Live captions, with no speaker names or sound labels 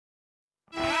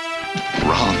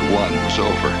Round one was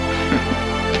over.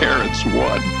 Parents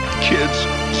won. Kids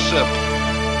sip.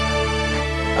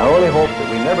 I only hope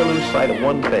that we never lose sight of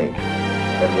one thing,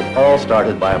 that it was all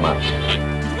started by a mouse.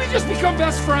 Did we just become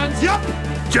best friends? Yep!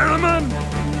 Gentlemen,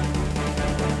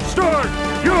 start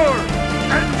your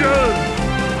engine!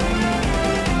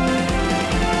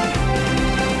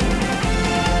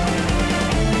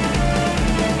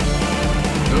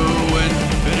 To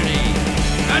infinity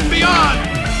and beyond!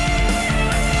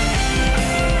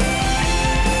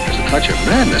 There's a touch of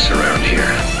madness around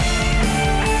here.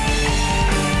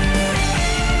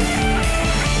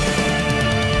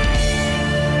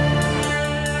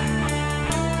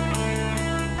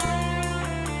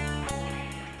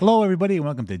 Hello, everybody, and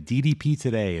welcome to DDP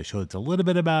Today, a show that's a little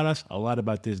bit about us, a lot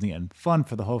about Disney, and fun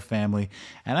for the whole family.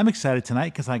 And I'm excited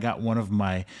tonight because I got one of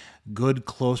my good,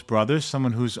 close brothers,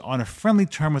 someone who's on a friendly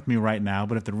term with me right now.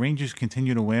 But if the Rangers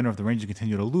continue to win or if the Rangers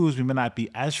continue to lose, we may not be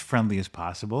as friendly as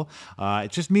possible.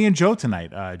 It's just me and Joe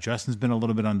tonight. Justin's been a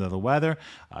little bit under the weather.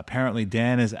 Apparently,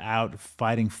 Dan is out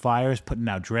fighting fires, putting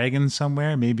out dragons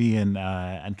somewhere, maybe in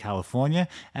California.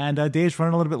 And Dave's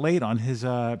running a little bit late on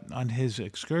his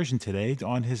excursion today,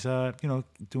 on his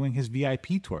doing his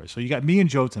VIP tour. So you got me and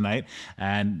Joe tonight,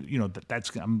 and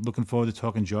I'm looking forward to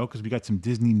talking Joe because we got some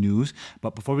Disney news.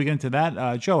 But before we get into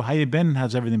that, Joe, how you been?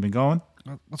 How's everything been going?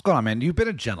 What's going on, man? You've been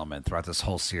a gentleman throughout this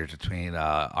whole series between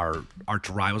our arch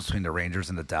rivals between the Rangers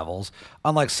and the Devils.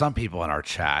 Unlike some people in our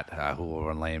chat who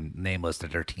were nameless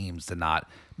that their teams did not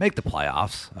make the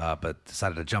playoffs, but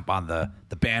decided to jump on the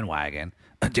bandwagon,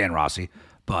 Dan Rossi.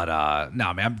 But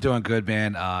no, man, I'm doing good,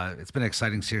 man. It's been an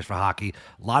exciting series for hockey.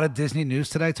 A lot of Disney news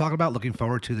today talking about. Looking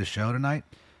forward to the show tonight.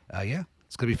 Yeah,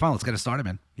 it's gonna be fun. Let's get it started,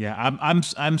 man. Yeah,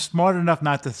 I'm smart enough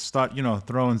not to start,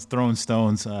 throwing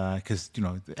stones because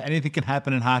anything can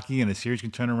happen in hockey and a series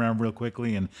can turn around real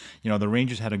quickly. And the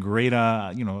Rangers had a great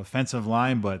offensive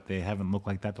line, but they haven't looked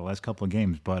like that the last couple of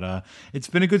games. But it's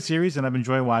been a good series, and I've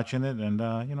enjoyed watching it. And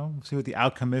we'll see what the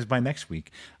outcome is by next week.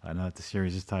 I know that the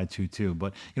series is tied 2-2,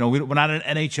 but we're not an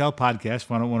NHL podcast.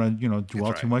 So I don't want to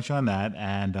dwell too much on that.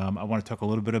 And I want to talk a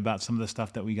little bit about some of the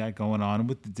stuff that we got going on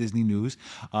with the Disney news.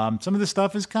 Some of the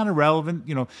stuff is kind of relevant.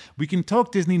 We can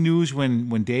talk Disney news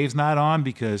when Dave's not on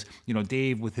because,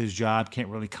 Dave with his job can't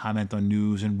really comment on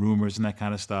news and rumors and that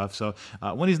kind of stuff. So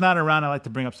when he's not around, I like to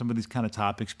bring up some of these kind of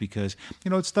topics because,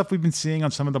 it's stuff we've been seeing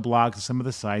on some of the blogs and some of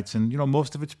the sites. And,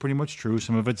 most of it's pretty much true.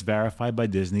 Some of it's verified by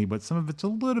Disney, but some of it's a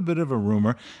little bit of a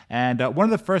rumor. And one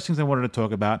of the first things I wanted to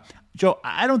talk about, Joe,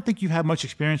 I don't think you've had much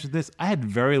experience with this. I had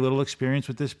very little experience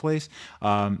with this place.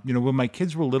 When my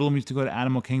kids were little, we used to go to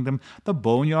Animal Kingdom, the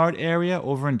Boneyard area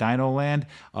over in Dino Land,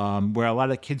 where a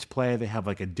lot of kids play. They have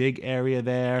like a dig area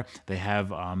there. They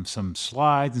have some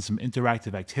slides and some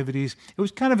interactive activities. It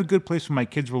was kind of a good place when my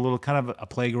kids were little, kind of a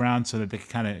playground so that they could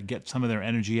kind of get some of their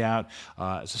energy out.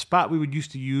 It's a spot we would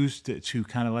used to use to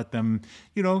kind of let them,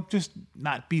 just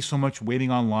not be so much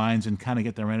waiting on lines and kind of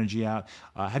get their energy out.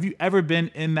 Have you ever been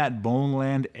in that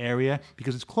Boneland area?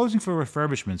 Because it's closing for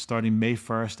refurbishment starting May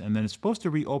 1st, and then it's supposed to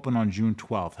reopen on June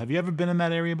 12th. Have you ever been in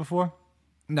that area before?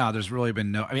 No, there's really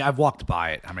been no. I mean, I've walked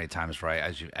by it how many times, right?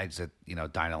 As you exit,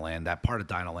 Dino Land, that part of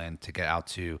Dino Land to get out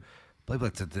to, I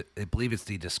believe it's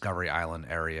the Discovery Island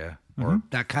area or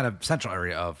that kind of central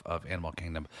area of Animal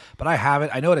Kingdom. But I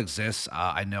haven't. I know it exists.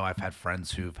 I know I've had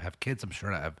friends who have kids. I'm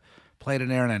sure that have played in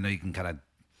there, and I know you can kind of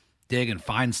dig and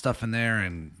find stuff in there,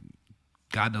 and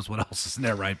God knows what else is in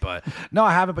there, right? But no,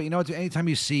 I haven't. But anytime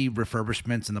you see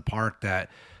refurbishments in the park that,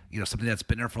 something that's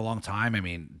been there for a long time. I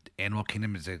mean, Animal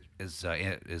Kingdom is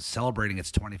celebrating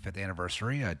its 25th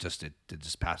anniversary. It just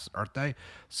passed Earth Day.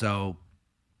 So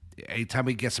anytime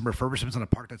we get some refurbishments on a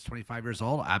park that's 25 years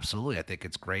old, absolutely. I think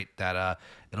it's great that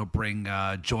it'll bring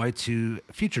joy to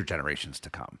future generations to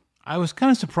come. I was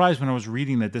kind of surprised when I was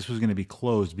reading that this was going to be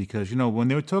closed because, when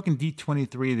they were talking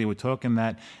D23, they were talking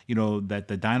that, that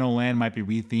the Dino Land might be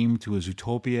rethemed to a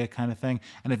Zootopia kind of thing.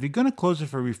 And if you're going to close it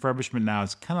for refurbishment now,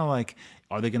 it's kind of like,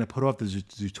 are they going to put off the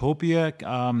Zootopia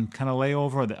kind of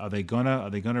layover? Are they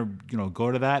gonna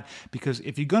go to that? Because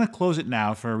if you're going to close it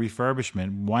now for a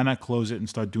refurbishment, why not close it and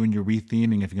start doing your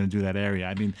retheming if you're going to do that area?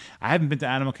 I mean, I haven't been to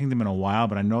Animal Kingdom in a while,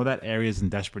 but I know that area is in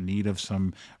desperate need of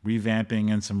some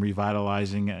revamping and some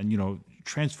revitalizing and,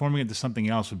 transforming it to something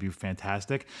else would be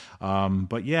fantastic.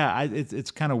 But yeah, it's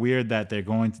kind of weird that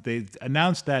they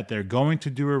announced that they're going to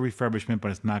do a refurbishment, but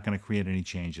it's not going to create any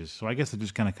changes. So I guess they're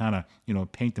just kind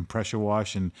of paint and pressure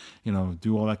wash and,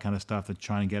 do all that kind of stuff to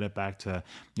try and get it back to,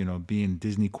 being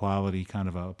Disney quality kind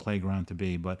of a playground to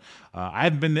be. But I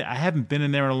haven't been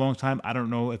in there in a long time. I don't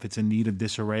know if it's in need of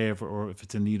disarray or if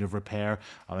it's in need of repair.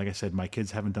 Like I said, my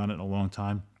kids haven't done it in a long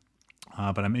time.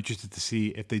 But I'm interested to see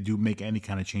if they do make any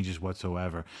kind of changes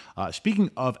whatsoever.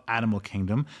 Speaking of Animal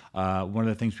Kingdom, one of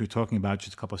the things we were talking about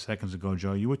just a couple of seconds ago,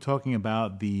 Joe, you were talking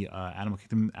about the Animal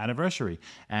Kingdom anniversary.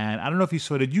 And I don't know if you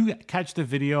saw, did you catch the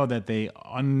video that they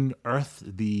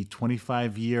unearthed the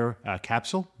 25-year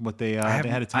capsule? What they had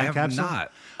a time capsule? I have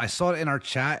not. I saw it in our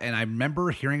chat, and I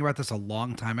remember hearing about this a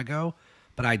long time ago,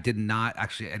 but I did not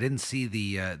actually, I didn't see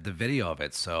the video of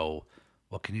it. So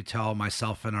what can you tell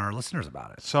myself and our listeners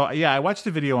about it? So, yeah, I watched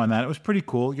the video on that. It was pretty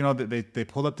cool. You know, they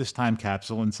pulled up this time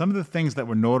capsule, and some of the things that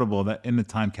were notable that in the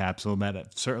time capsule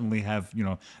that certainly have, you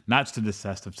know, not stood the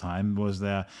test of time was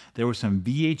that there were some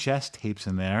VHS tapes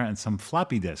in there and some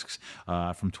floppy disks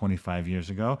from 25 years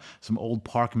ago, some old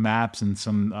park maps and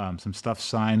some stuff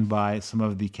signed by some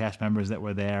of the cast members that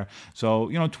were there. So,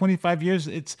 you know, 25 years,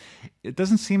 it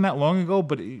doesn't seem that long ago,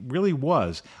 but it really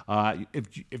was.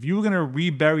 If you were going to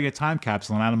rebury a time capsule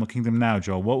in Animal Kingdom now,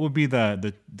 Joe, what would be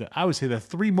the I would say the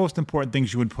three most important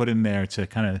things you would put in there to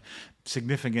kind of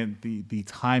significant the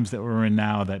times that we're in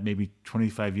now that maybe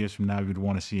 25 years from now you'd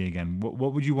want to see again?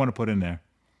 What would you want to put in there?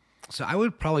 So I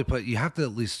would probably you have to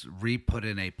at least re-put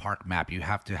in a park map. You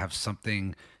have to have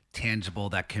something tangible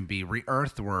that can be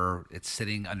re-earthed where it's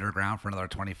sitting underground for another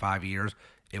 25 years.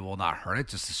 It will not hurt it,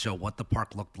 just to show what the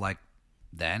park looked like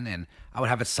then, and I would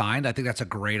have it signed. I think that's a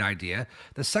great idea.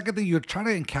 The second thing, you're trying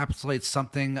to encapsulate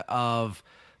something of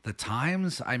the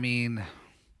times. I mean,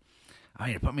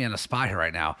 you put me on the spot here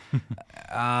right now.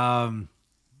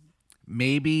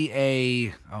 Maybe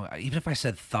even if I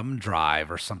said thumb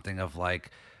drive or something of like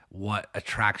what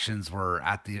attractions were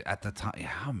at the time.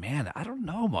 Oh man, I don't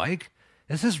know, Mike.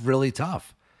 This is really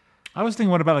tough. I was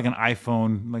thinking, what about like an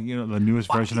iPhone, like, you know, the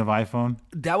newest version of iPhone?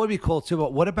 That would be cool too.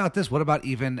 But what about this? What about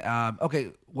even,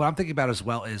 what I'm thinking about as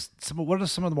well is what are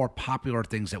some of the more popular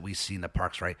things that we see in the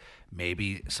parks, right?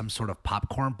 Maybe some sort of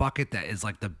popcorn bucket that is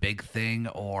like the big thing,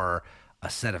 or a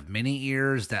set of mini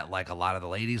ears that like a lot of the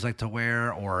ladies like to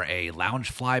wear, or a lounge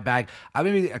fly bag.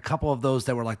 Maybe a couple of those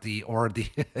that were like you'll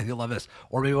love this,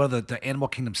 or maybe one of the Animal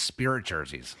Kingdom spirit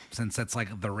jerseys, since that's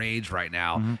like the rage right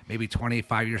now. Mm-hmm. Maybe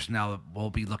 25 years from now, we'll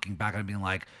be looking back and being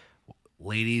like,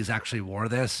 ladies actually wore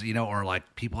this, you know, or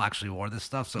like people actually wore this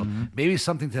stuff. So maybe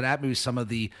something to that, maybe some of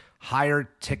the higher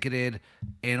ticketed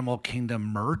Animal Kingdom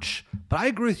merch. But I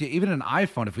agree with you, even an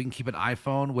iPhone, if we can keep an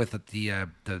iPhone with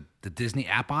the Disney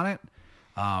app on it.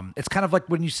 It's kind of like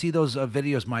when you see those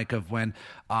videos, Mike, of when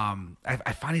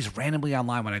I find these randomly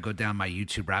online when I go down my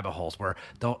YouTube rabbit holes where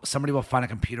somebody will find a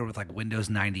computer with like Windows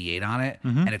 98 on it,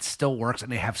 and it still works,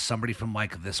 and they have somebody from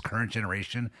like this current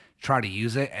generation try to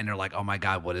use it, and they're like, oh my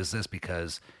God, what is this?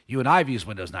 Because you and I have used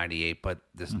Windows 98, but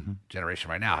this generation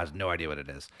right now has no idea what it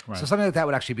is. Right. So something like that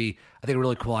would actually be, I think, a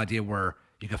really cool idea where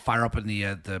you could fire up in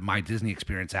the My Disney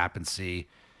Experience app and see.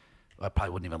 I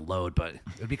probably wouldn't even load, but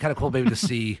it'd be kind of cool maybe to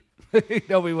see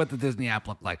what the Disney app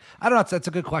looked like. I don't know. That's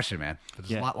a good question, man.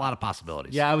 There's a lot of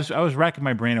possibilities. Yeah, I was racking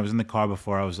my brain. I was in the car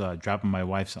before. I was dropping my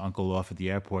wife's uncle off at the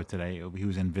airport today. He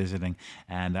was in visiting,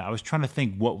 and I was trying to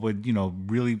think what would, you know,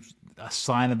 really a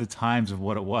sign of the times of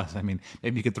what it was. I mean,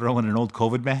 maybe you could throw in an old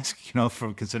COVID mask, you know,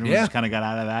 for considering we just kind of got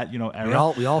out of that, you know,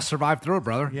 era. We all survived through it,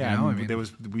 brother. Yeah, you know,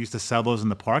 we used to sell those in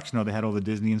the parks. You know, they had all the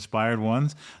Disney inspired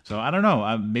ones. So I don't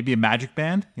know, maybe a magic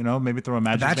band. You know, maybe throw a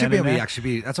magic band in there. Would actually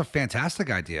be, that's a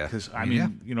fantastic idea. Because I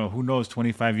mean, you know, who knows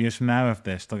 25 years from now if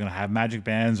they're still going to have magic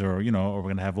bands, or, you know, or we're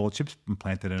going to have old chips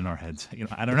implanted in our heads. You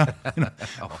know, I don't know. You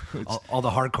know, all the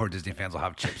hardcore Disney fans will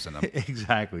have chips in them.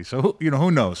 Exactly. So, you know,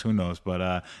 who knows?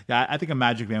 But yeah, I think a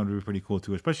magic band would be pretty cool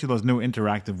too, especially those new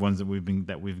interactive ones that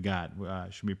we've got.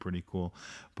 Should be pretty cool.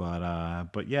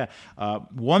 But yeah,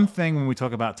 one thing when we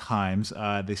talk about times,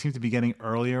 they seem to be getting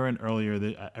earlier and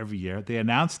earlier every year. They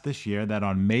announced this year that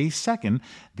on May 2nd,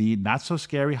 the Not So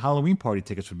Scary Halloween Party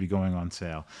tickets would be going on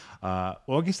sale.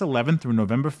 August 11th through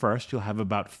November 1st, you'll have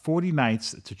about 40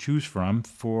 nights to choose from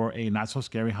for a Not So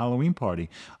Scary Halloween Party.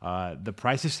 The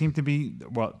prices seem to be,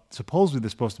 well, supposedly they're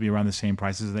supposed to be around the same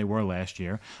prices as they were last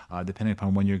year, depending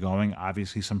upon when you're going.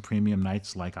 Obviously, some premium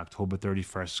nights like October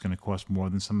 31st is going to cost more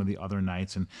than some of the other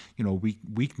nights, and you know,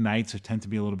 week nights tend to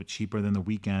be a little bit cheaper than the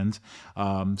weekends.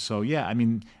 So yeah, I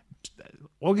mean,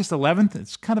 August 11th,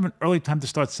 it's kind of an early time to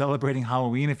start celebrating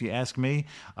Halloween, if you ask me.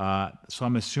 So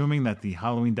I'm assuming that the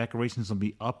Halloween decorations will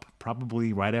be up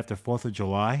probably right after 4th of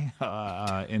July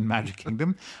in Magic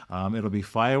Kingdom. It'll be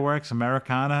fireworks,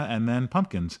 Americana, and then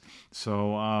pumpkins.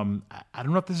 So I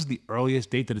don't know if this is the earliest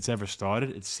date that it's ever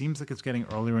started. It seems like it's getting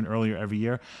earlier and earlier every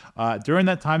year. During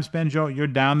that time span, Joe, you're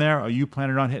down there. Are you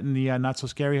planning on hitting the Not So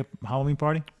Scary Halloween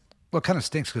Party? Well, it kind of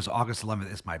stinks because August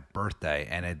 11th is my birthday,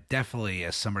 and it definitely,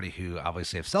 as somebody who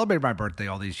obviously have celebrated my birthday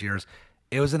all these years,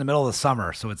 It was in the middle of the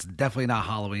summer, so it's definitely not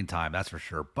Halloween time, that's for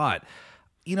sure. But,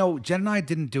 Jen and I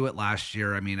didn't do it last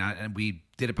year. I mean, and we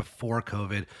did it before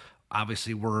COVID.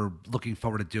 Obviously, we're looking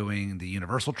forward to doing the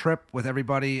Universal trip with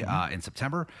everybody in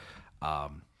September. I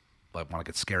want to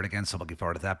get scared again, so I'm looking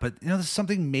forward to that. But, this is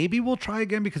something maybe we'll try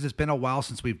again because it's been a while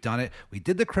since we've done it. We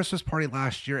did the Christmas party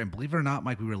last year, and believe it or not,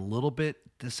 Mike, we were a little bit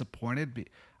disappointed.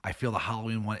 I feel the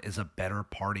Halloween one is a better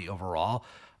party overall.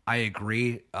 I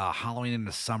agree. Halloween in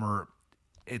the summer,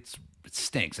 it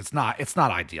stinks. It's not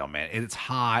ideal, man. It's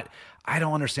hot. I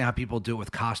don't understand how people do it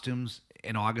with costumes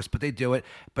in August, but they do it.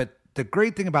 But the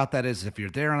great thing about that is if you're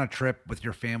there on a trip with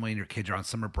your family and your kids are on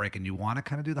summer break and you want to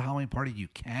kind of do the Halloween party, you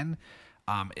can.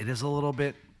 It is a little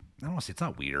bit, I don't want to say it's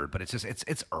not weird, but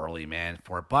it's early, man,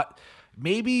 for it. But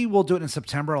maybe we'll do it in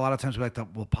September. A lot of times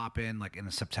we'll pop in like in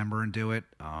September and do it.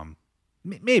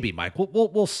 Maybe, Mike.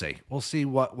 We'll see. We'll see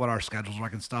what our schedules are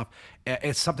like and stuff.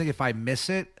 It's something, if I miss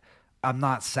it, I'm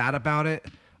not sad about it.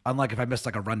 Unlike if I missed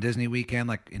like a Run Disney weekend,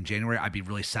 like in January, I'd be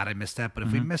really sad I missed that. But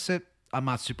if we miss it, I'm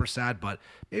not super sad. But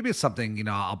maybe it's something,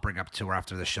 I'll bring up to her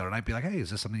after the show tonight. Be like, hey,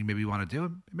 is this something maybe you want to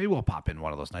do? Maybe we'll pop in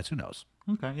one of those nights. Who knows?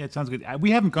 Okay, yeah, it sounds good.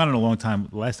 We haven't gone in a long time.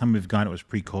 The last time we've gone, it was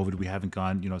pre-COVID. We haven't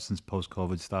gone, since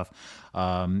post-COVID stuff.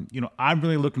 I'm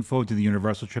really looking forward to the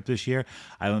Universal trip this year.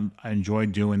 I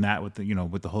enjoyed doing that with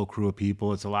the whole crew of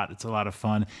people. It's a lot of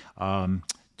fun.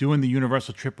 Doing the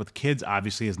Universal trip with kids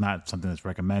obviously is not something that's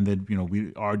recommended.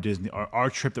 Our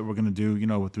trip that we're going to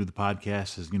do, through the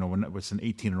podcast is, it's an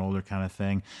 18 and older kind of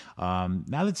thing.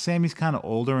 Now that Sammy's kind of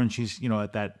older and she's,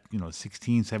 at that,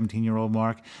 16, 17-year-old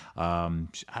mark,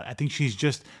 I think she's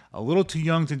just a little too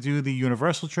young to do the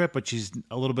Universal trip, but she's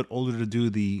a little bit older to do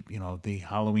the, the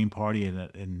Halloween party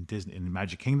in Disney, in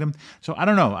Magic Kingdom. So I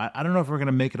don't know. I don't know if we're going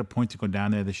to make it a point to go down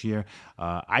there this year.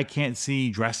 I can't see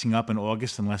dressing up in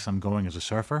August unless I'm going as a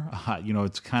surfer.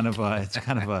 It's kind of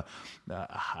a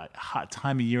hot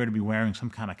time of year to be wearing some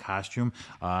kind of costume.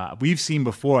 We've seen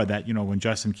before that, when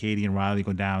Justin, Katie, and Riley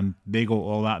go down, they go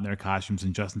all out in their costumes,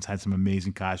 and Justin's had some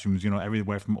amazing costumes,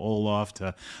 everywhere from Olaf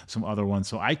to some other ones.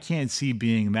 So I can't see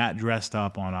being that dressed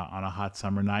up on a hot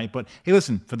summer night. But hey,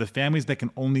 listen, for the families that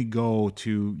can only go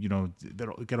to,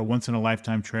 that'll get a once in a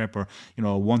lifetime trip, or,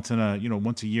 once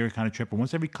a year kind of trip, or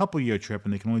once every couple year trip,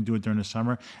 and they can only do it during the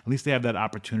summer, at least they have that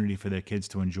opportunity for their kids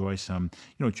to enjoy some,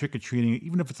 trick-or-treating,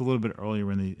 even if it's a little bit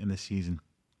earlier in the season.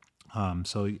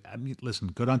 So, listen,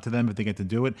 good on to them if they get to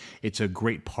do it. It's a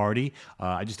great party.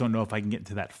 I just don't know if I can get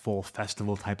into that full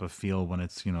festival type of feel when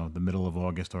it's, the middle of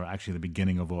August, or actually the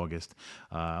beginning of August.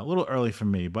 A little early for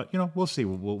me, but, we'll see.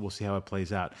 We'll see how it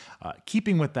plays out.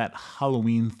 Keeping with that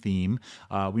Halloween theme,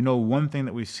 we know one thing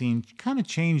that we've seen kind of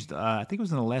changed, I think it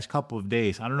was in the last couple of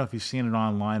days. I don't know if you've seen it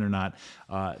online or not.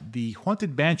 The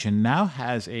Haunted Mansion now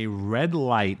has a red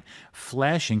light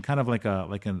flashing, kind of like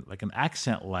an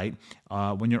accent light,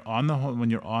 when you're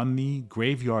on the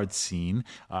graveyard scene.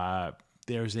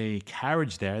 There's a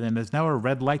carriage there, and there's now a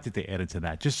red light that they added to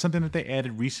that. Just something that they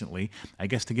added recently, I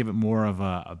guess, to give it more of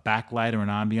a backlight or an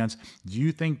ambiance. Do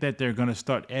you think that they're going to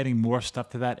start adding more stuff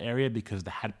to that area because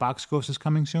the Hatbox Ghost is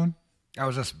coming soon? I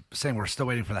was just saying we're still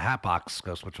waiting for the Hatbox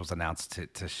Ghost, which was announced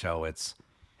to show its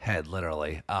head,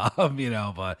 literally.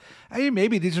 But I mean,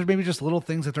 maybe these are just little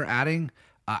things that they're adding.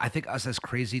 I think us as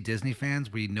crazy Disney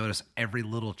fans, we notice every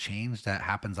little change that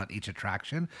happens on each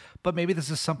attraction. But maybe this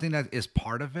is something that is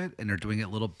part of it, and they're doing it a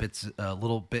little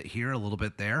bit here, a little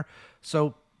bit there.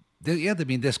 So,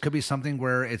 this could be something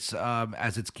where it's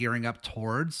as it's gearing up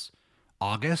towards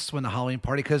August when the Halloween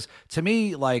party. Because to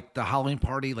me, like the Halloween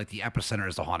party, like the epicenter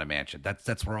is the Haunted Mansion.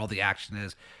 That's where all the action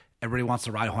is. Everybody wants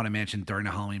to ride Haunted Mansion during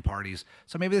the Halloween parties.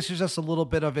 So maybe this is just a little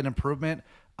bit of an improvement.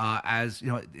 As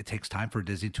it takes time for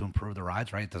Disney to improve the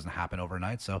rides, right? It doesn't happen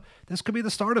overnight. So this could be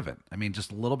the start of it. I mean,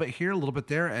 just a little bit here, a little bit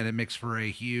there, and it makes for a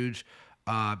huge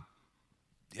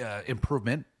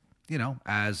improvement,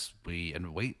 as we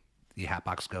await the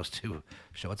Hatbox Ghost to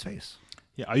show its face.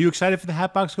 Yeah, are you excited for the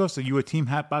Hatbox Ghost? Are you a team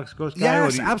Hatbox Ghost guy?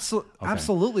 Yes,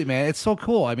 absolutely, man. It's so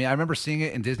cool. I mean, I remember seeing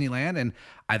it in Disneyland, and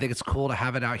I think it's cool to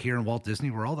have it out here in Walt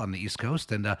Disney World on the East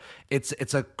Coast. And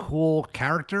it's a cool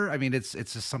character. I mean, it's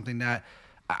just something that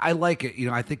I like it.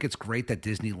 I think it's great that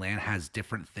Disneyland has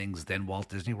different things than Walt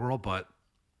Disney World, but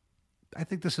I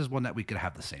think this is one that we could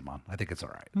have the same on. I think it's all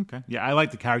right. Okay. Yeah, I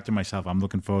like the character myself. I'm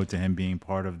looking forward to him being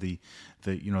part of the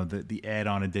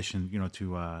add-on addition,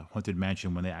 to Haunted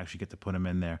Mansion when they actually get to put him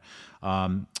in there.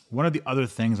 One of the other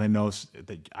things I know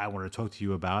that I wanted to talk to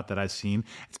you about that I've seen,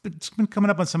 it's been coming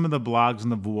up on some of the blogs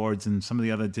and the boards and some of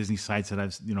the other Disney sites that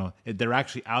I've, they're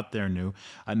actually out there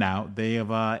now. They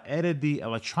have added the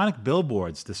electronic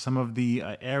billboards to some of the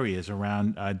areas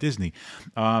around Disney.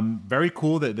 Very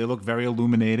cool. They look very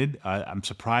illuminated. I'm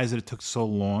surprised that it took so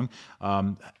long.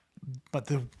 But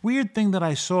the weird thing that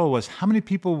I saw was how many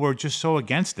people were just so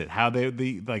against it. How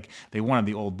they wanted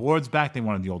the old boards back, they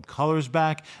wanted the old colors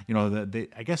back.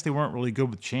 I guess they weren't really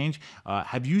good with change.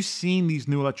 Have you seen these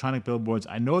new electronic billboards?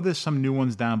 I know there's some new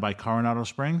ones down by Coronado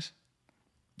Springs.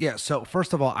 Yeah, so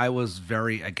first of all, I was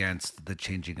very against the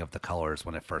changing of the colors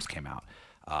when it first came out.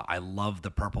 I love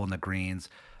the purple and the greens.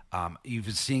 You've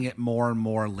been seeing it more and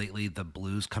more lately, the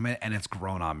blues come in, and it's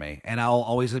grown on me. And I'll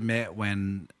always admit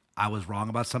when I was wrong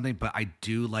about something, but I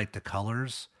do like the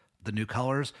colors, the new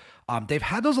colors. They've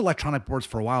had those electronic boards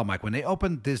for a while, Mike. When they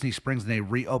opened Disney Springs and they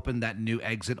reopened that new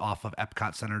exit off of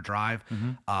Epcot Center Drive,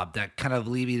 that kind of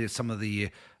alleviated some of the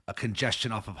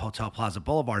congestion off of Hotel Plaza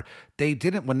Boulevard. They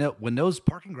didn't, when those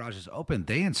parking garages opened,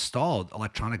 they installed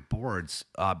electronic boards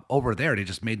over there. They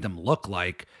just made them look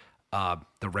like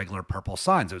the regular purple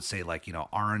signs. It would say like,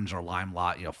 orange or lime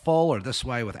lot, full or this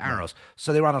way with arrows.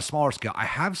 So they were on a smaller scale. I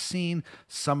have seen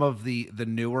some of the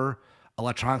newer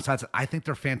electronic signs. I think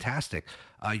they're fantastic.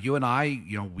 You and I,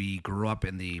 we grew up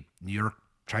in the New York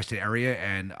tri-state area,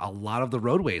 and a lot of the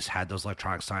roadways had those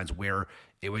electronic signs where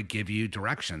it would give you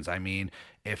directions. I mean,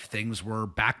 if things were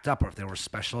backed up or if there were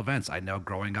special events, I know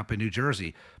growing up in New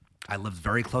Jersey, I lived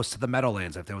very close to the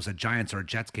Meadowlands. If there was a Giants or a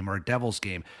Jets game or a Devils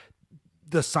game,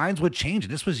 the signs would change.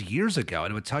 And this was years ago.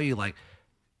 And it would tell you like,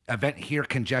 event here,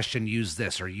 congestion, use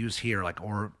this or use here,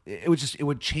 or it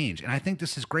would change. And I think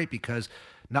this is great because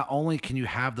not only can you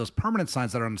have those permanent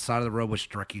signs that are on the side of the road, which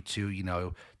direct you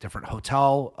to, different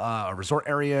hotel, resort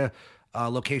area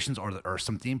locations or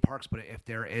some theme parks, but if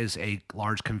there is a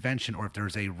large convention or if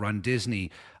there's a Run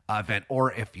Disney event,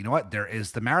 or if, there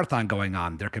is the marathon going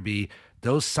on, there could be,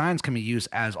 those signs can be used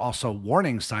as also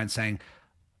warning signs saying,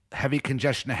 heavy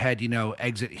congestion ahead,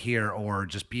 exit here, or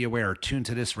just be aware, or tune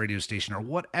to this radio station, or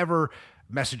whatever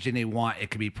messaging they want. It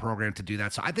can be programmed to do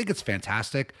that. So I think it's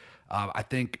fantastic. I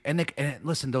think, and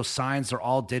listen, those signs are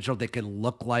all digital. They can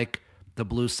look like the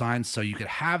blue signs. So you could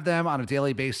have them on a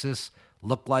daily basis,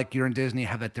 look like you're in Disney,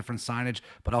 have that different signage,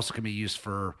 but also can be used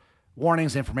for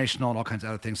warnings, informational, and all kinds of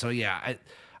other things. So yeah,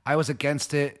 I was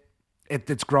against it.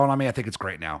 It's grown on me. I think it's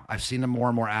great now. I've seen them more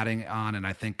and more adding on, and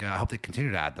I think, I hope they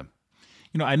continue to add them.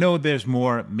 I know there's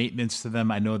more maintenance to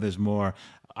them. I know there's more,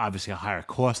 obviously, a higher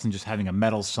cost than just having a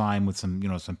metal sign with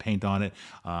some, some paint on it.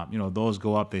 Those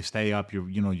go up, they stay up. You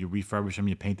refurbish them,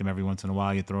 you paint them every once in a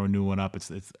while. You throw a new one up.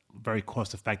 It's very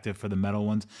cost effective for the metal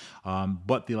ones.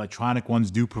 But the electronic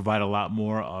ones do provide a lot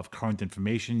more of current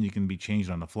information. You can be changed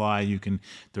on the fly. You can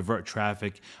divert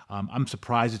traffic. I'm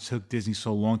surprised it took Disney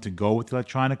so long to go with the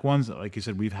electronic ones. Like you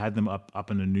said, we've had them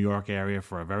up in the New York area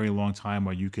for a very long time,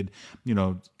 where you could,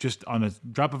 just on a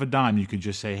drop of a dime, you could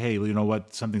just say, hey, you know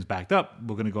what, something's backed up.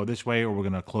 We're going to go this way, or we're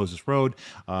going to close this road.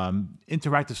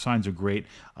 Interactive signs are great.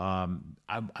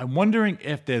 I'm wondering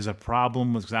if there's a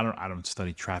problem with, because I don't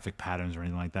study traffic patterns or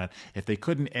anything like that. If they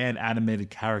couldn't add animated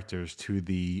characters to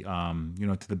the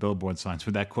to the billboard signs,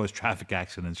 would that cause traffic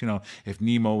accidents? If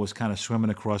Nemo was kind of swimming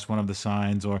across one of the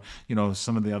signs, or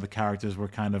some of the other characters were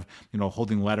kind of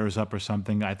holding letters up or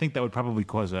something, I think that would probably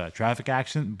cause a traffic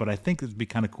accident. But I think it'd be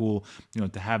kind of cool,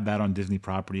 to have that on Disney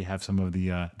property, have some of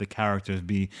the characters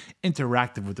be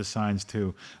interactive with the signs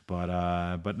too. But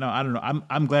no, I don't know.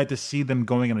 I'm glad to see them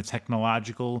going in a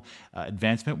technological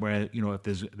advancement where if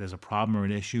there's a problem or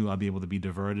an issue, I'll be able to be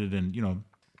diverted. And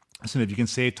listen, if you can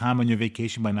save time on your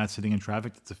vacation by not sitting in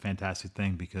traffic, that's a fantastic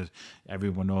thing, because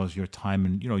everyone knows your time,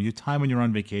 and your time when you're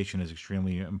on vacation is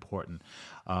extremely important.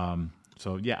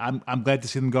 So yeah, I'm glad to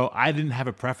see them go. I didn't have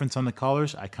a preference on the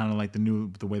colors. I kind of like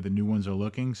the way the new ones are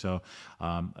looking. So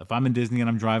if I'm in Disney and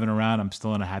I'm driving around, I'm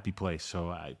still in a happy place. So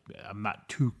I'm not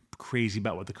too crazy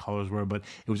about what the colors were, but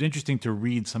it was interesting to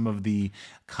read some of the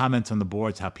comments on the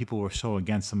boards, how people were so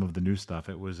against some of the new stuff.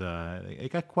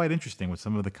 It got quite interesting with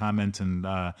some of the comments and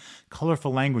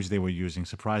colorful language they were using,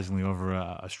 surprisingly, over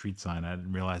a street sign. I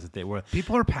didn't realize that they were.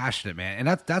 People are passionate, man,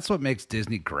 and that's what makes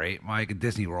Disney great, Mike, and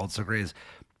Disney World so great, is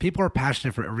people are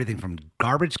passionate for everything from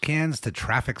garbage cans to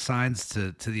traffic signs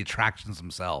to the attractions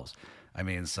themselves. I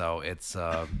mean, so it's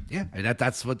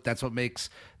that's what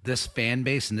makes this fan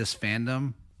base and this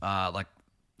fandom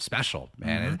special,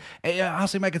 man. Mm-hmm. And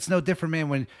honestly, Mike, it's no different, man,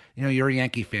 when you're a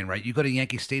Yankee fan, right? You go to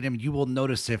Yankee Stadium, you will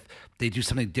notice if they do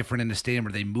something different in the stadium,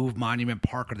 or they move Monument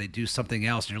Park, or they do something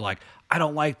else, and you're like, I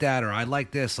don't like that, or I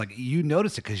like this. Like, you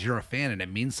notice it because you're a fan and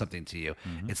it means something to you.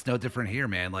 Mm-hmm. It's no different here,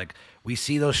 man. Like, we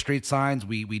see those street signs,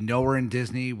 we know we're in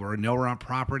Disney, we know we're on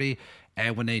property.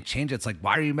 And when they change it, it's like,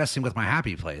 why are you messing with my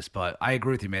happy place? But I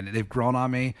agree with you, man. They've grown on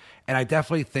me. And I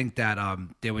definitely think that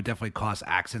they would definitely cause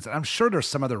accidents. And I'm sure there's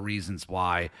some other reasons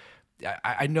why.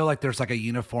 I know, like, there's like a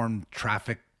uniform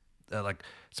traffic like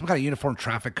some kind of uniform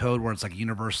traffic code where it's like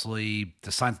universally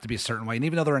designed to be a certain way. And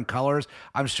even though they're in colors,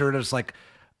 I'm sure there's like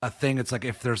a thing. It's like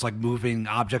if there's like moving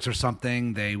objects or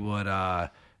something, they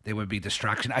would be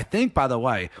distraction. I think, by the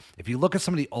way, if you look at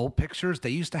some of the old pictures, they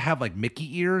used to have like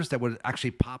Mickey ears that would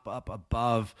actually pop up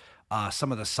above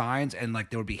some of the signs, and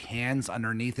like there would be hands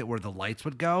underneath it where the lights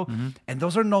would go. And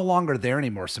those are no longer there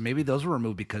anymore. So maybe those were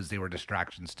removed because they were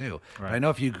distractions too. Right. But I know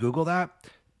if you Google that,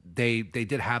 they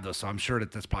did have those. So I'm sure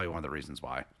that's probably one of the reasons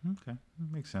why. Okay,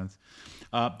 that makes sense.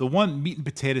 The one meat and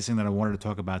potatoes thing that I wanted to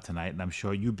talk about tonight, and I'm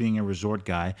sure you being a resort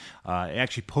guy, I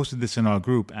actually posted this in our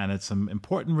group, and it's some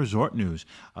important resort news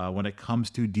when it comes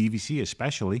to DVC,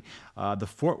 especially the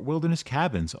Fort Wilderness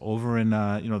Cabins over in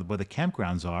where the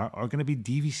campgrounds are going to be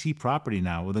DVC property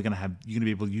now. Where you're going to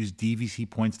be able to use DVC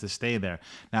points to stay there.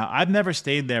 Now, I've never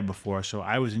stayed there before, so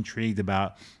I was intrigued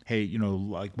about, hey,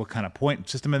 like what kind of point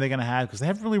system are they going to have? Because they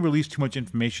haven't really released too much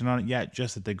information on it yet,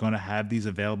 just that they're going to have these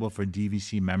available for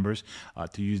DVC members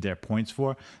to use their points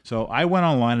for. So I went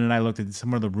online and I looked at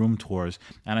some of the room tours,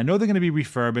 and I know they're going to be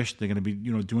refurbished. They're going to be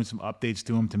doing some updates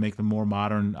to them to make them more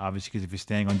modern, obviously, because if you're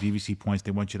staying on DVC points, they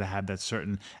want you to have that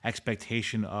certain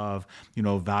expectation of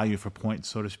value for points,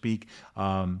 so to speak.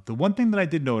 The one thing that I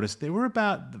did notice, the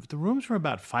rooms were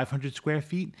about 500 square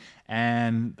feet,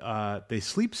 and they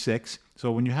sleep 6.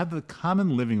 So when you have the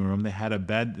common living room, they had a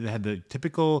bed. They had the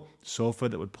typical sofa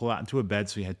that would pull out into a bed,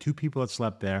 so you had 2 people that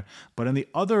slept there. But in the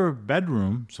other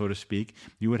bedroom, so to speak,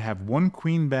 you would have 1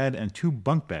 queen bed and 2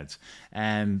 bunk beds.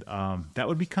 And that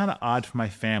would be kind of odd for my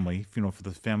family, for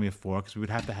the family of 4, because we would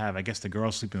have to have, I guess, the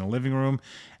girls sleep in the living room,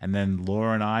 and then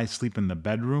Laura and I sleep in the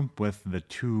bedroom with the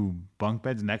 2 bunk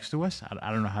beds next to us.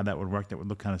 I don't know how that would work. That would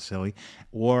look kind of silly.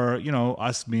 Or,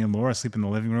 us, me and Laura sleep in the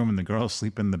living room, and the girls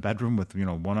sleep in the bedroom with,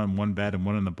 one on one bed and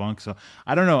one in the bunk. So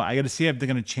I don't know. I got to see if they're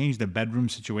going to change the bedroom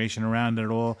situation around at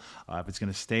all, if it's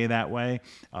going to stay that way.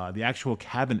 The actual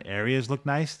cabin areas look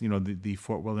nice. The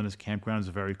Fort Wilderness Campground is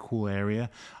a very cool area.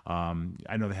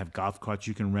 I know they have golf carts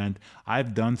you can rent.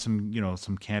 I've done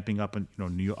some camping up in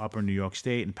upper New York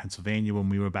State and Pennsylvania when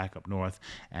we were back up north,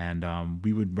 and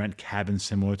we would rent cabins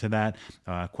similar to that.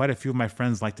 Quite a few of my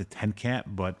friends like to tent camp,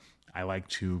 but I like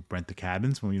to rent the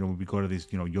cabins when we go to these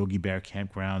Yogi Bear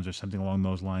campgrounds or something along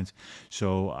those lines.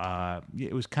 So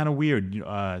it was kind of weird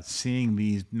seeing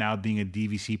these now being a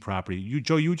DVC property.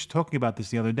 Joe, you were just talking about this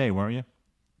the other day, weren't you?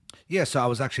 Yeah, so I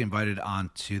was actually invited on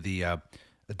to the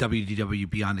WDW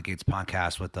Beyond the Gates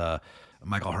podcast with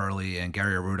Michael Hurley and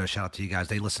Gary Aruda. Shout out to you guys.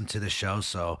 They listen to this show.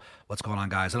 So what's going on,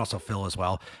 guys? And also Phil as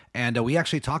well. And we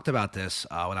actually talked about this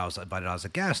when I was invited as a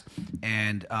guest.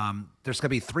 And there's going to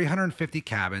be 350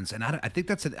 cabins. And I think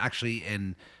that's actually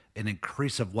an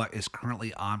increase of what is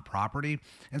currently on property.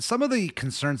 And some of the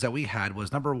concerns that we had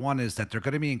was, number one, is that they're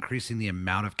going to be increasing the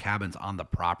amount of cabins on the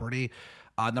property.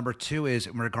 Number 2 is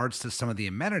in regards to some of the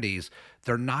amenities,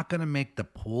 they're not going to make the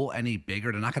pool any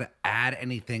bigger. They're not going to add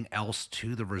anything else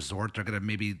to the resort. They're going to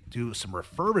maybe do some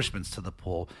refurbishments to the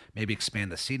pool, maybe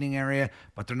expand the seating area,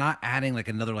 but they're not adding like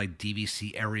another like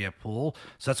DVC area pool.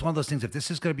 So that's one of those things. If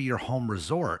this is going to be your home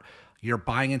resort, you're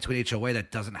buying into an HOA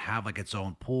that doesn't have like its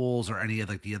own pools or any of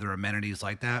like the other amenities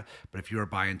like that. But if you were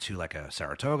buying to like a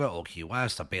Saratoga, Old Key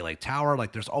West, a Bay Lake Tower,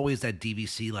 like there's always that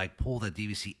DVC like pool, that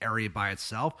DVC area by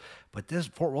itself. But this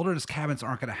Fort Wilderness cabins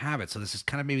aren't going to have it. So this is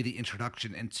kind of maybe the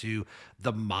introduction into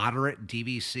the moderate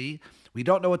DVC. We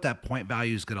don't know what that point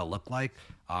value is going to look like,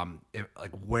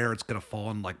 where it's going to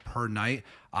fall in like per night.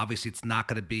 Obviously, it's not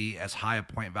going to be as high a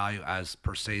point value as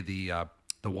per se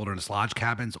the Wilderness Lodge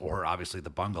cabins or obviously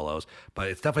the bungalows, but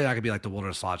it's definitely not going to be like the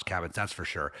Wilderness Lodge cabins, that's for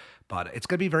sure. But it's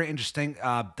going to be very interesting.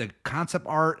 The concept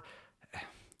art,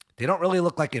 they don't really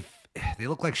look like they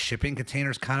look like shipping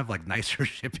containers, kind of like nicer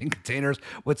shipping containers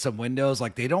with some windows.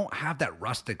 Like they don't have that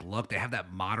rustic look. They have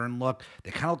that modern look.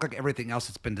 They kind of look like everything else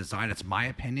that's been designed. It's my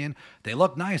opinion. They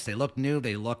look nice. They look new.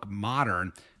 They look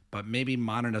modern, but maybe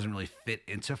modern doesn't really fit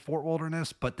into Fort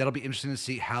Wilderness, but that'll be interesting to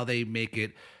see how they make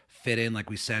it fit in. Like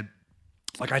we said,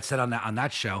 like I said on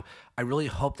that show, I really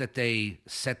hope that they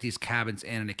set these cabins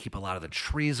in and they keep a lot of the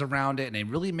trees around it and they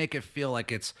really make it feel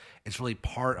like it's really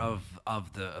part of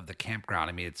the campground.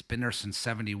 I mean, it's been there since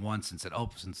 '71, since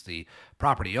the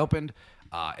property opened.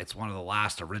 It's one of the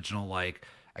last original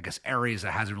areas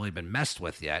that hasn't really been messed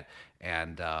with yet.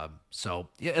 And so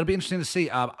yeah, it'll be interesting to see.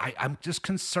 I'm just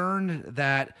concerned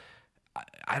that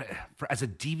as a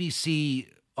DVC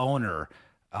owner,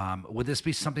 Would this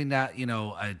be something that, a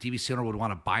DVC owner would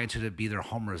want to buy into to be their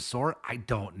home resort? I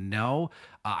don't know.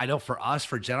 I know for us,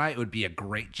 for Jedi, it would be a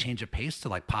great change of pace to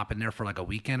like pop in there for like a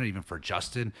weekend, or even for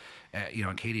Justin,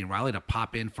 and Katie and Riley to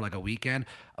pop in for like a weekend.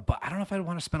 But I don't know if I'd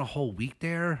want to spend a whole week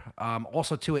there.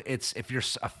 Also, too, it's if you're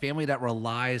a family that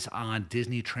relies on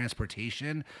Disney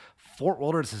transportation, Fort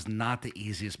Wilderness is not the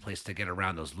easiest place to get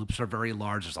around. Those loops are very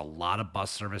large. There's a lot of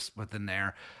bus service within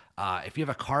there. If you have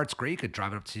a car, it's great. You could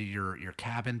drive it up to your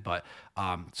cabin. But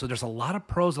so there's a lot of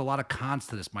pros, a lot of cons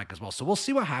to this, Mike, as well. So we'll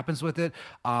see what happens with it.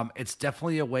 It's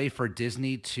definitely a way for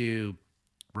Disney to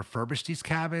refurbish these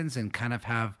cabins and kind of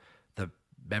have the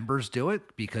members do it,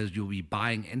 because you'll be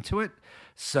buying into it.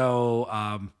 So,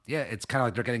 it's kind of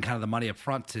like they're getting kind of the money up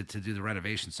front to do the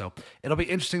renovation. So it'll be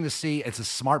interesting to see. It's a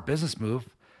smart business move,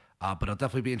 but it'll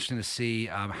definitely be interesting to see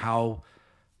how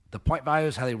the point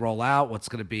values, how they roll out, what's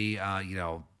going to be,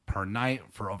 per night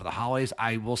for over the holidays.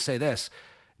 I will say this,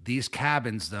 these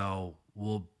cabins though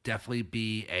will definitely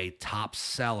be a top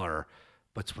seller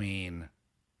between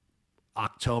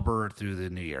October through the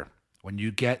new year. When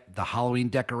you get the Halloween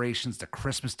decorations, the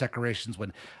Christmas decorations,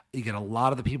 when you get a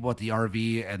lot of the people at the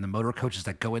RV and the motor coaches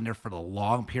that go in there for the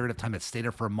long period of time, that stay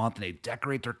there for a month, and they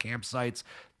decorate their campsites.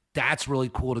 That's really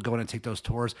cool to go in and take those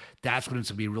tours. That's when it's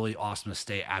going to be really awesome to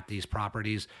stay at these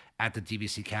properties, at the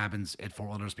DVC cabins at Fort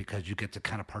Wilderness, because you get to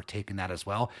kind of partake in that as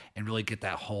well and really get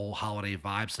that whole holiday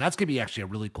vibe. So that's going to be actually a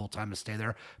really cool time to stay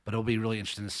there. But it'll be really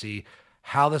interesting to see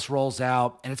how this rolls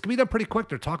out. And it's going to be done pretty quick.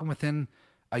 They're talking within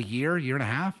a year and a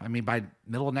half. I mean, by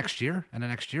middle of next year and the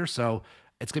next year. So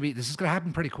this is going to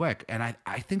happen pretty quick. And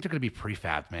I think they're going to be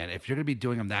prefabbed, man. If you're going to be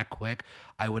doing them that quick,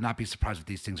 I would not be surprised if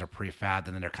these things are prefabbed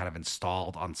and then they're kind of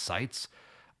installed on sites.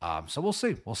 So we'll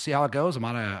see. We'll see how it goes. I'm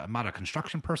not a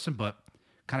construction person, but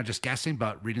kind of just guessing,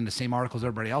 but reading the same articles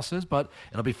everybody else is. But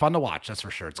it'll be fun to watch, that's for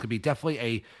sure. It's going to be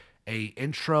definitely a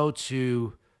intro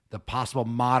to the possible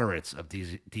moderates of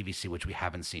these DVC, which we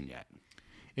haven't seen yet.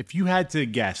 If you had to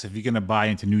guess, if you're going to buy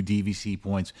into new DVC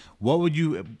points, what would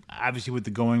you, obviously with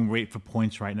the going rate for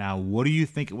points right now, what do you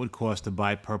think it would cost to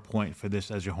buy per point for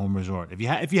this as your home resort? If you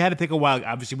had to take a wild,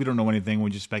 obviously we don't know anything, we're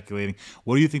just speculating.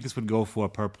 What do you think this would go for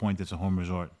per point as a home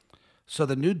resort? So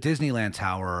the new Disneyland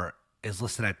Tower is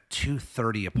listed at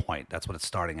 $230 a point. That's what it's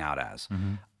starting out as,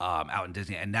 out in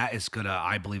Disney. And that is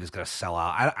I believe is gonna sell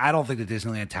out. I don't think the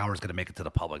Disneyland Tower is gonna make it to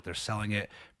the public. They're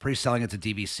pre-selling it to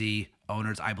DVC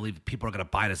owners. I believe people are gonna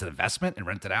buy it as an investment and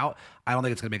rent it out. I don't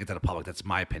think it's gonna make it to the public. That's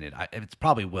my opinion. It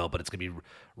probably will, but it's gonna be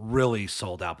really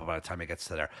sold out by the time it gets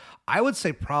to there. I would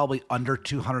say probably under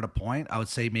 $200 a point. I would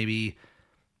say maybe,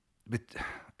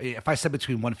 if I said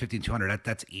between 150 and 200,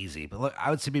 that's easy. But look,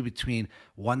 I would say maybe between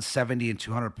 170 and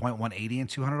 200 a point, 180 and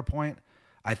 200 a point.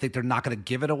 I think they're not going to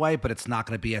give it away, but it's not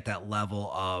going to be at that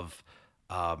level of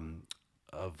the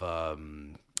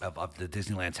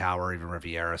Disneyland Tower or even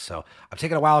Riviera. So I'm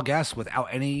taking a wild guess without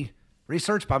any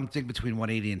research, but I'm thinking between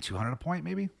 180 and 200 a point,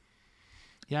 maybe.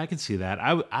 Yeah, I can see that.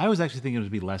 I was actually thinking it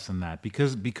would be less than that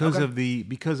because of the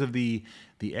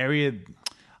area.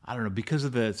 I don't know, because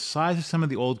of the size of some of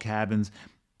the old cabins.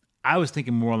 I was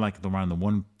thinking more like around the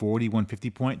 140, 150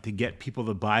 point to get people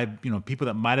to buy, people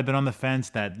that might have been on the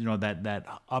fence, that, that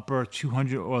upper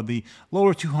 200 or the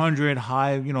lower 200,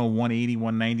 high, 180,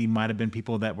 190 might have been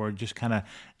people that were just kind of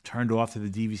turned off to the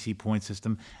DVC point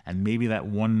system, and maybe that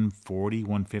 140,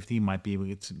 150 might be,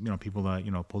 people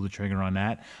that, pull the trigger on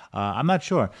that. I'm not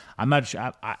sure.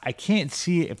 I can't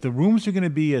see if the rooms are going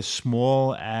to be as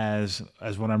small as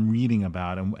what I'm reading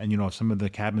about, and some of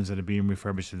the cabins that are being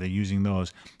refurbished, they're using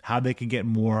those, how they can get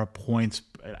more points.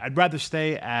 I'd rather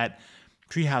stay at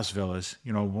Treehouse Villas,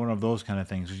 one of those kind of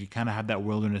things. You kind of have that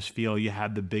wilderness feel. You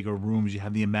have the bigger rooms. You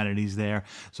have the amenities there.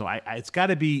 So it's got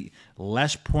to be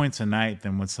less points a night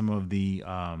than what some of the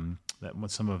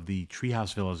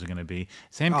Treehouse Villas are going to be.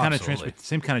 Same kind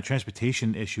of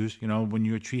transportation issues. When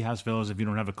you're at Treehouse Villas, if you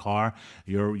don't have a car,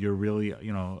 you're really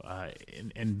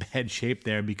in bad shape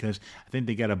there, because I think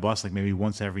they get a bus like maybe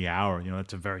once every hour.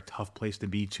 It's a very tough place to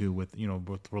be with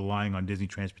relying on Disney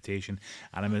transportation.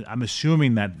 And I'm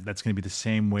assuming that that's going to be the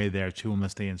same way there too,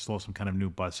 unless they install some kind of new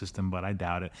bus system. But I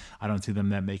doubt it. I don't see them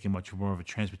making much more of a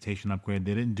transportation upgrade.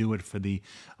 They didn't do it for the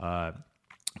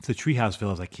Treehouse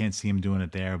Villas. I can't see him doing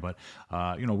it there, but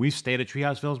we've stayed at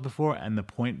Treehouse Villas before, and the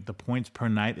points per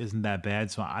night isn't that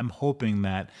bad. So I'm hoping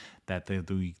that that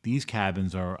these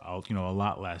cabins are a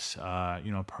lot less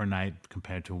per night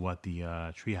compared to what the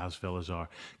treehouse villas are.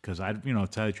 Because to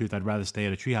tell you the truth, I'd rather stay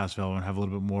at a treehouse villa and have a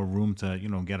little bit more room to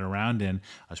get around in,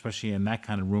 especially in that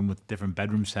kind of room with different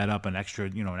bedroom setup and extra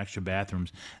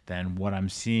bathrooms than what I'm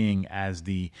seeing as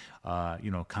the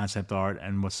concept art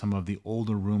and what some of the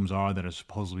older rooms are that are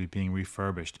supposedly being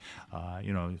refurbished.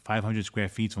 500 square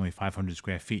feet is only 500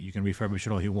 square feet. You can refurbish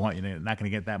it all you want. You're not going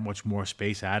to get that much more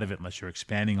space out of it unless you're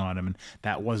expanding on them, and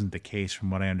that wasn't the case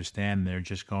from what I understand. They're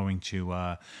just going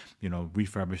to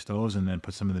refurbish those and then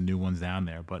put some of the new ones down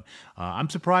there. But I'm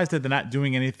surprised that they're not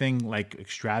doing anything like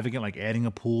extravagant, like adding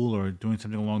a pool or doing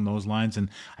something along those lines. And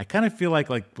I kind of feel like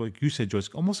you said, Joyce,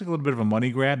 almost like a little bit of a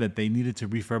money grab that they needed to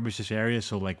refurbish this area.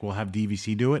 So we'll have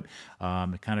DVC do it.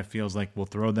 It kind of feels like we'll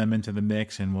throw them into the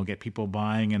mix and we'll get people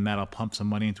buying, and that'll pump some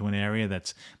money into an area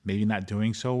that's maybe not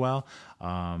doing so well.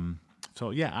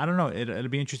 So yeah, I don't know. It'll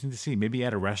be interesting to see. Maybe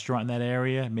add a restaurant in that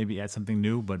area. Maybe add something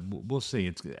new, but we'll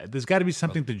see. There's got to be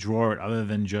something to draw it other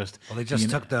than just. Well, they just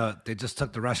took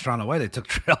the restaurant away. They took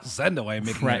Trail's End away,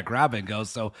 making it a grab and go.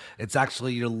 So it's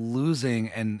actually you're losing.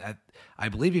 And I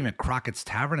believe even Crockett's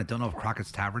Tavern. I don't know if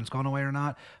Crockett's Tavern's gone away or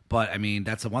not. But I mean,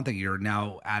 that's the one thing you're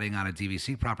now adding on a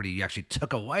DVC property. You actually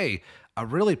took away a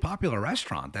really popular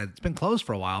restaurant that's been closed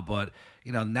for a while. But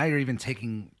now you're even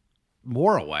taking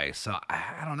more away. So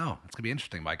I don't know. It's gonna be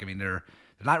interesting, Mike. I mean, they're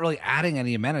not really adding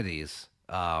any amenities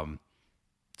to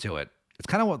it. It's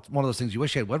kind of one of those things you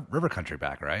wish you had River Country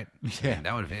back, right? Yeah,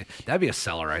 I mean, that'd be a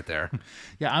seller right there.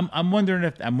 Yeah, I'm wondering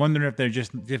if they're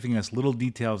just giving us little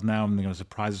details now and they're going to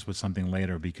surprise us with something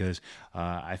later, because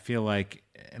I feel like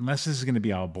unless this is going to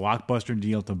be a blockbuster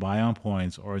deal to buy on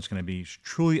points, or it's going to be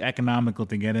truly economical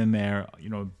to get in there,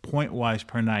 point wise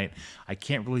per night, I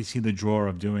can't really see the draw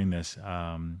of doing this.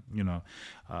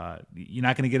 You're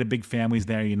not going to get a big families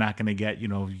there. You're not going to get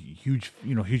huge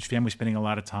families spending a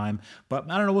lot of time. But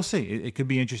I don't know. We'll see. It could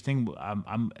be interesting.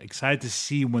 I'm excited to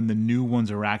see when the new ones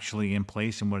are actually in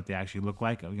place and what they actually look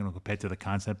like. Compared to the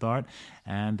concept art.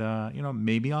 And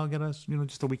maybe I'll get us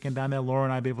just a weekend down there. Laura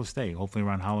and I'll be able to stay. Hopefully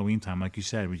around Halloween time, like you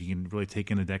said, where you can really take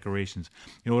in the decorations.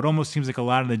 It almost seems like a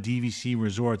lot of the DVC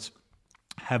resorts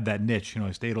have that niche.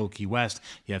 Stay at Old Key West,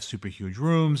 you have super huge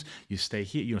rooms. You stay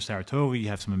here, Saratoga, you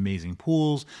have some amazing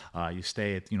pools. You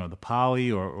stay at the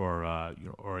Poly or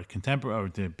Contemporary or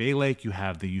the Bay Lake, you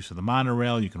have the use of the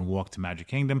monorail. You can walk to Magic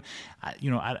Kingdom.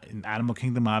 In Animal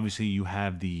Kingdom, obviously you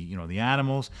have the the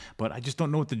animals, but I just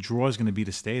don't know what the draw is going to be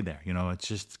to stay there. It's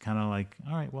just kind of like,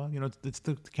 all right, well, it's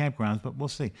the campgrounds, but we'll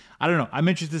see. I don't know. I'm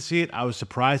interested to see it. I was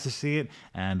surprised to see it,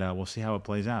 and we'll see how it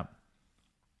plays out.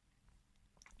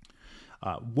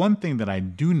 One thing that I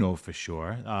do know for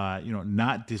sure,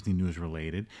 not Disney news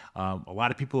related, a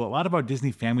lot of our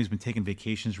Disney families have been taking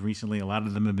vacations recently. A lot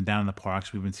of them have been down in the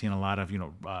parks. We've been seeing a lot of,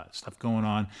 stuff going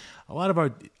on. A lot of our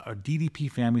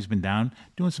DDP families have been down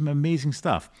doing some amazing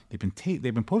stuff. They've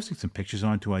been posting some pictures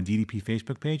onto our DDP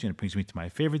Facebook page, and it brings me to my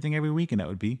favorite thing every week, and that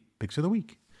would be Picks of the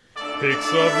Week. Picks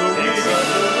of the week.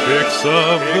 Picks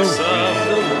of the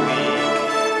week.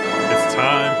 It's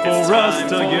time for us to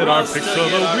get our picks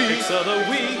of the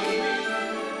week.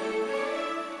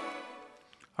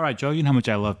 All right, Joe, you know how much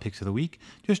I love picks of the week.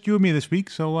 Just you and me this week,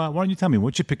 so why don't you tell me,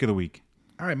 what's your pick of the week?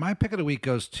 All right, my pick of the week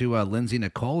goes to Lindsay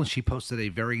Nicole, and she posted a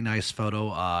very nice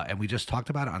photo, and we just talked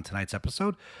about it on tonight's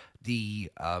episode.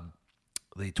 The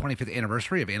 25th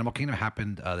anniversary of Animal Kingdom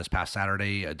happened this past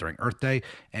Saturday during Earth Day,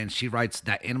 and she writes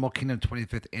that Animal Kingdom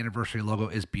 25th anniversary logo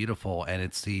is beautiful, and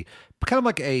it's the kind of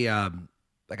like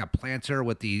a planter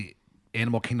with the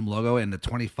Animal Kingdom logo and the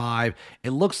 25.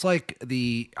 It looks like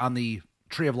on the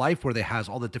Tree of Life where they has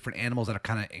all the different animals that are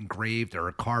kind of engraved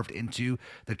or carved into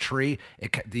the tree.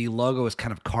 The logo is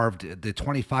kind of carved. The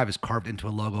 25 is carved into a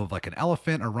logo of like an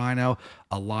elephant, a rhino,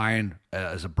 a lion,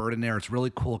 as a bird in there. It's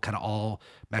really cool, kind of all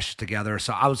meshed together.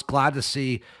 So I was glad to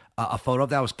see a photo of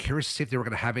that. I was curious to see if they were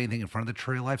going to have anything in front of the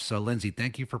Tree of Life. So Lindsay,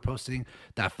 thank you for posting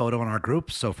that photo in our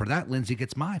group. So for that, Lindsay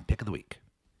gets my pick of the week.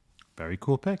 Very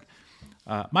cool pick.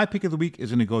 My pick of the week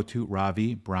is going to go to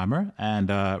Ravi Brahmer. And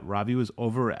Ravi was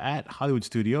over at Hollywood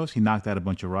Studios. He knocked out a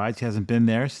bunch of rides. He hasn't been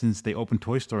there since they opened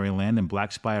Toy Story Land and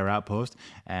Black Spire Outpost.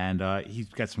 And he's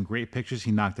got some great pictures.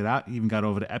 He knocked it out. He even got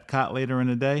over to Epcot later in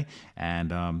the day.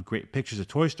 And great pictures of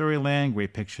Toy Story Land,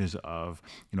 great pictures of,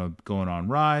 going on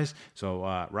rides.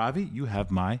 So, Ravi, you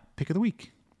have my pick of the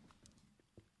week.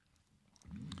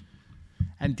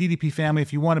 And DDP family,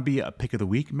 if you want to be a pick of the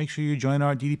week, make sure you join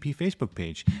our DDP Facebook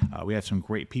page. We have some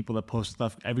great people that post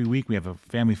stuff every week. We have a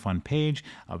family fun page.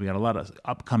 We got a lot of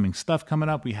upcoming stuff coming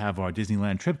up. We have our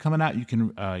Disneyland trip coming out. You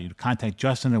can contact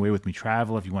Justin at Away With Me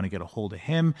Travel if you want to get a hold of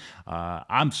him.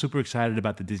 I'm super excited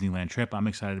about the Disneyland trip. I'm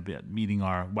excited about meeting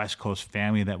our West Coast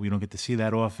family that we don't get to see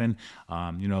that often.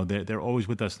 They're always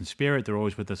with us in spirit. They're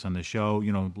always with us on the show,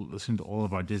 listen to all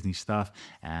of our Disney stuff.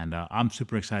 And I'm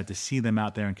super excited to see them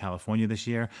out there in California this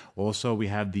year. Also, we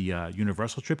have the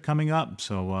Universal trip coming up.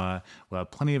 So we'll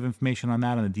have plenty of information on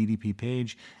that on the DDP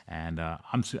page. And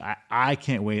I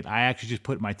can't wait. I actually just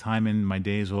put my time in, my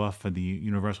days off for the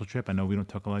Universal trip. I know we don't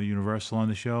talk a lot of Universal on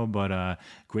the show, but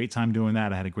great time doing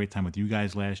that. I had a great time with you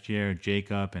guys last year,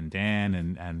 Jacob and Dan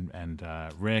and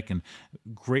Rick, and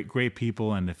great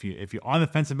people. And if you're on the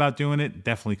fence about doing it,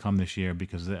 definitely come this year,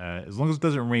 because as long as it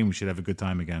doesn't rain, we should have a good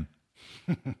time again.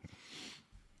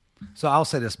 So I'll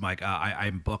say this, Mike.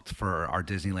 I'm booked for our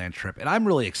Disneyland trip, and I'm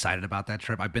really excited about that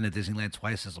trip. I've been to Disneyland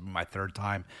twice. This will be my third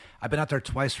time. I've been out there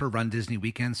twice for Run Disney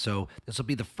weekend, so this will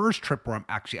be the first trip where I'm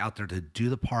actually out there to do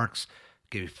the parks,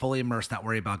 get fully immersed, not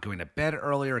worry about going to bed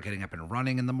earlier or getting up and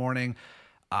running in the morning.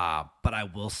 But I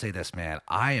will say this, man,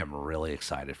 I am really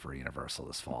excited for Universal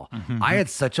this fall. Mm-hmm. I had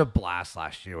such a blast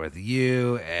last year with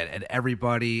you and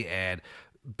everybody, and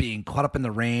being caught up in the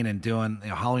rain and doing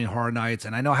Halloween Horror Nights.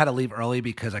 And I know I had to leave early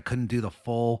because I couldn't do the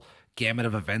full gamut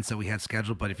of events that we had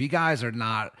scheduled. But if you guys have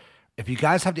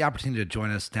the opportunity to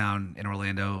join us down in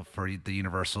Orlando for the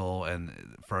Universal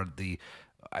and for the,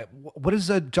 what is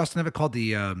Justin have it called?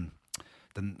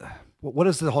 What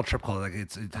is the whole trip called? Like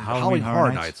it's Halloween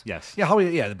Horror Nights. Yes. Yeah.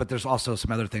 Halloween. Yeah. But there's also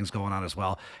some other things going on as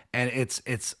well. And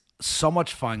it's so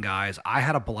much fun, guys. I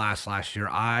had a blast last year.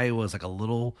 I was like a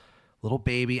little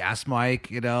baby. Ask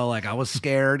Mike, I was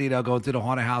scared, going through the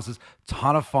haunted houses.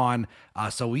 Ton of fun.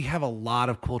 So we have a lot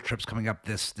of cool trips coming up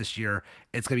this year.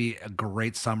 It's going to be a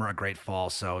great summer, a great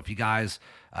fall. So if you guys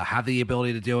have the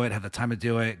ability to do it, have the time to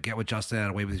do it, get with Justin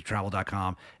at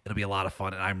awaywithyoutravel.com. It'll be a lot of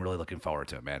fun, and I'm really looking forward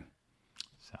to it, man.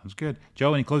 Sounds good.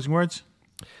 Joe, any closing words?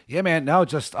 Yeah, man. No,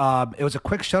 just it was a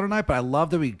quick show tonight, but I love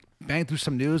that we banged through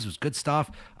some news. It was good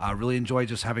stuff. Really enjoyed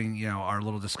just having our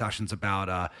little discussions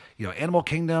about Animal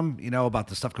Kingdom, about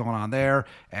the stuff going on there,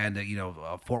 and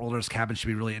Fort Wilderness Cabin should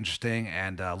be really interesting.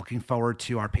 And looking forward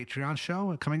to our Patreon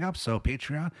show coming up. So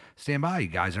Patreon, stand by. You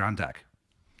guys are on deck.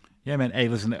 Yeah, man. Hey,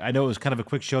 listen, I know it was kind of a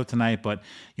quick show tonight, but,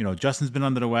 Justin's been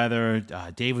under the weather.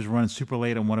 Dave was running super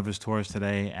late on one of his tours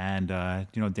today, and,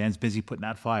 Dan's busy putting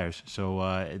out fires. So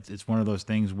it's one of those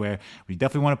things where we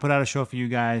definitely want to put out a show for you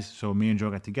guys. So me and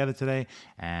Joe got together today,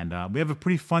 and we have a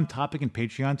pretty fun topic in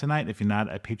Patreon tonight. If you're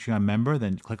not a Patreon member,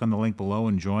 then click on the link below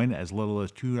and join. As little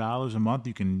as $2 a month,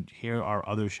 you can hear our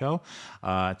other show.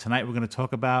 Tonight we're going to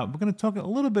talk a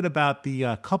little bit about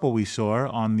the couple we saw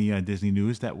on the Disney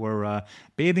News that were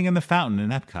bathing in the fountain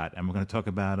in Epcot, and we're going to talk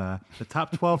about the top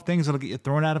 12 things that'll get you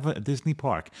thrown out of a Disney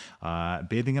park.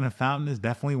 Bathing in a fountain is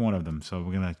definitely one of them, so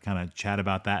we're going to kind of chat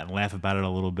about that and laugh about it a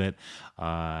little bit.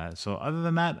 So other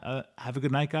than that, have a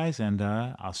good night, guys, and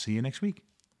I'll see you next week.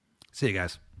 See you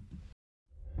guys.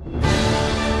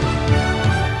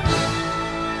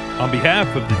 On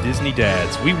behalf of the Disney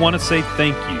Dads, we want to say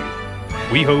thank you.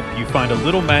 We hope you find a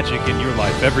little magic in your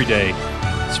life every day,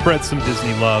 spread some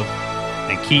Disney love,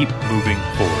 and keep moving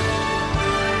forward.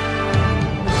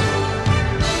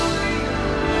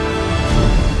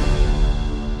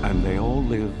 And they all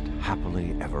lived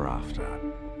happily ever after.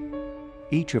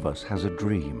 Each of us has a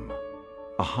dream,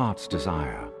 a heart's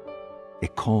desire.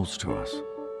 It calls to us.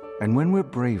 And when we're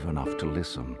brave enough to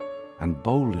listen and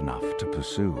bold enough to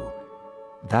pursue,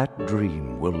 that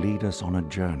dream will lead us on a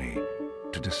journey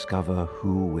to discover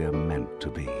who we're meant to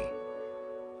be.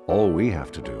 All we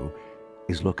have to do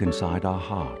is look inside our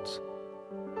hearts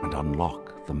and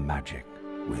unlock the magic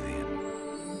within.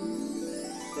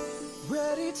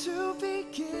 Ready to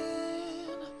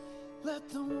begin, let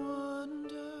them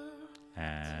wonder.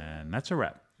 And that's a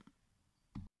wrap.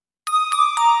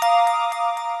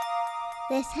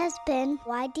 This has been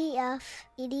YDF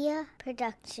Media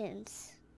Productions.